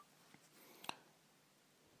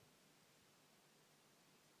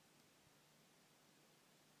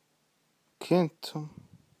quintum,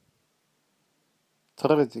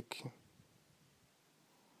 tridecim,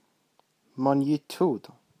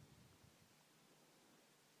 magnitudo,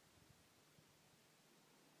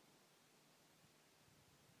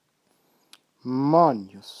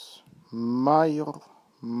 magnus, major,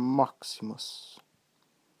 maximus,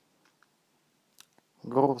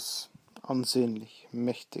 groß, ansehnlich,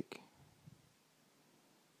 mächtig,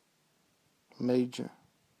 major,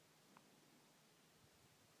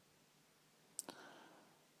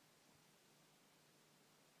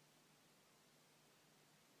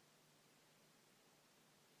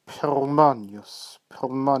 permanius,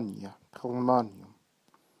 permania, permanium,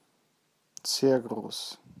 sehr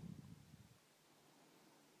groß,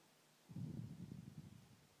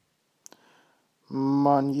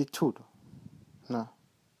 magnitudo,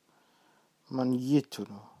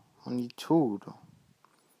 magnitudo, magnitudo,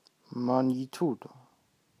 magnitudo,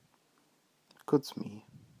 kurz mi,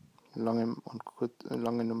 langem und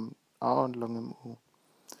langem A und langem U,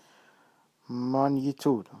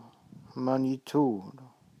 magnitudo,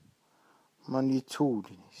 magnitudo,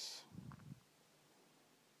 magnitudinis,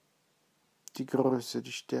 die Größe,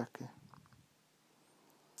 die Stärke,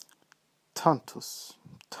 tantus,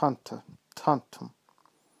 tante, tantum,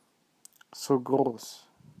 so groß,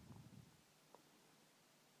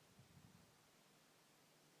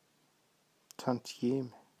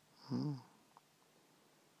 tantieme,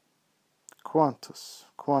 quantus,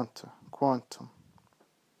 quanta, quantum,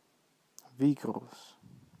 wie groß,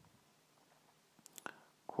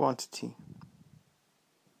 quantity,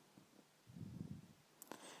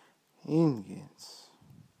 ingens,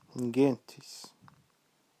 ingentis,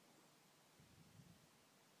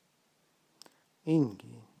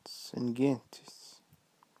 ingens, ingentis,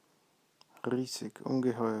 riesig,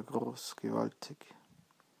 ungeheuer, groß, gewaltig,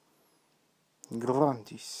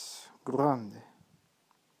 grandis, grande,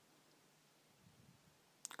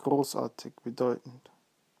 großartig, bedeutend,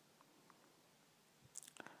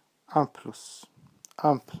 amplus,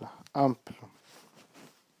 ampler, amplum,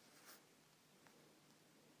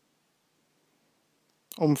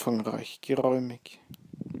 umfangreich, geräumig,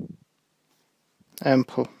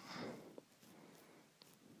 ample,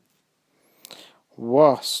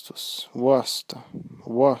 vastus, vasta,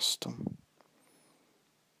 vastum,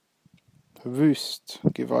 wüst,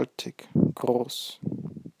 gewaltig, groß,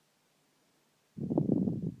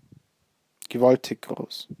 gewaltig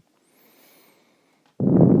groß,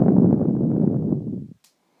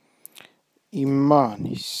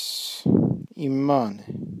 immanis, immane,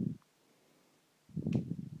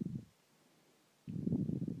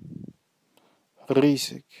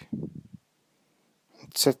 riesig,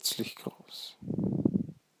 entsetzlich groß,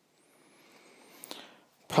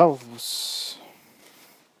 parvus,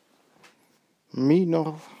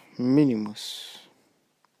 minor, minimus,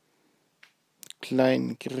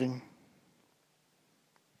 klein, gering,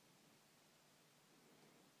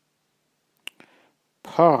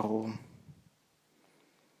 parum,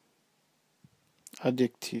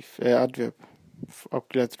 Adverb,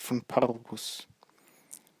 abgeleitet von parvus,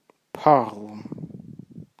 parum,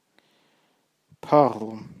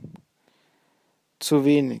 parum, zu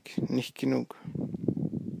wenig, nicht genug,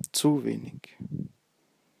 zu wenig,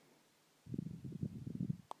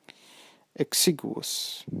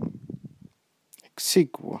 exiguus,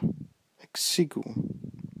 exiguo, exiguum,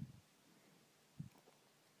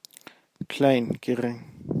 klein, gering,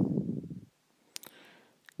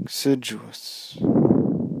 exiguus,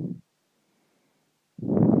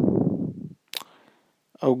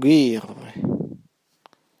 augere,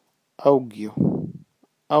 augio,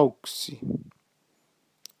 auxi,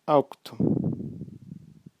 auctum,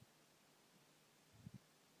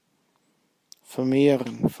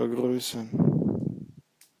 vermehren, vergrößern,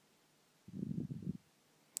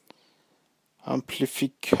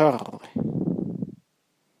 amplificare,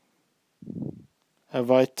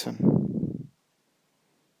 erweitern,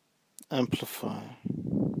 amplify,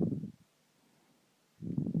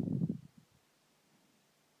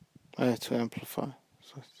 to amplify,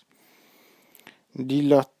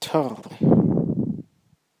 dilatare,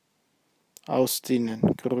 ausdehnen,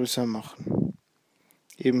 größer machen,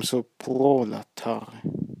 ebenso prolatare,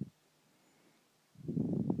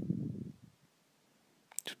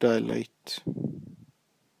 to dilate,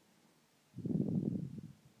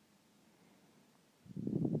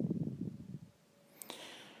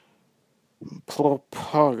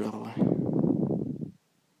 propagare,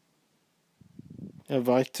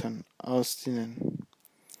 erweitern, ausdehnen,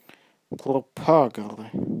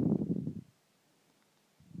 propagare,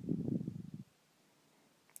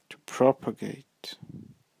 to propagate,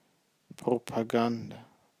 Propaganda,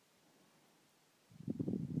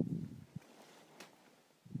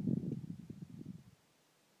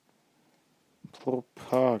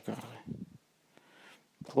 propagare,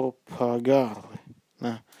 propagare,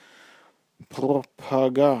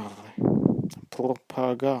 propagare,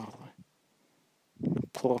 propagare,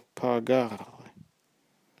 propagare.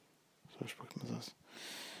 So spricht man das.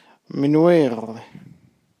 Minuere,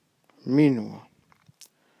 minua,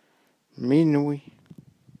 minui,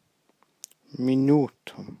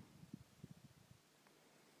 minutum.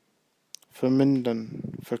 Vermindern,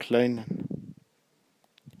 verkleinern.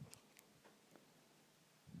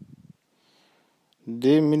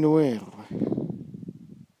 Diminuere.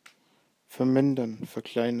 Vermindern,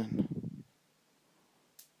 verkleinern.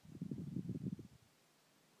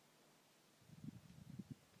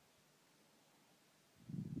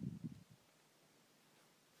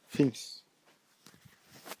 Fins.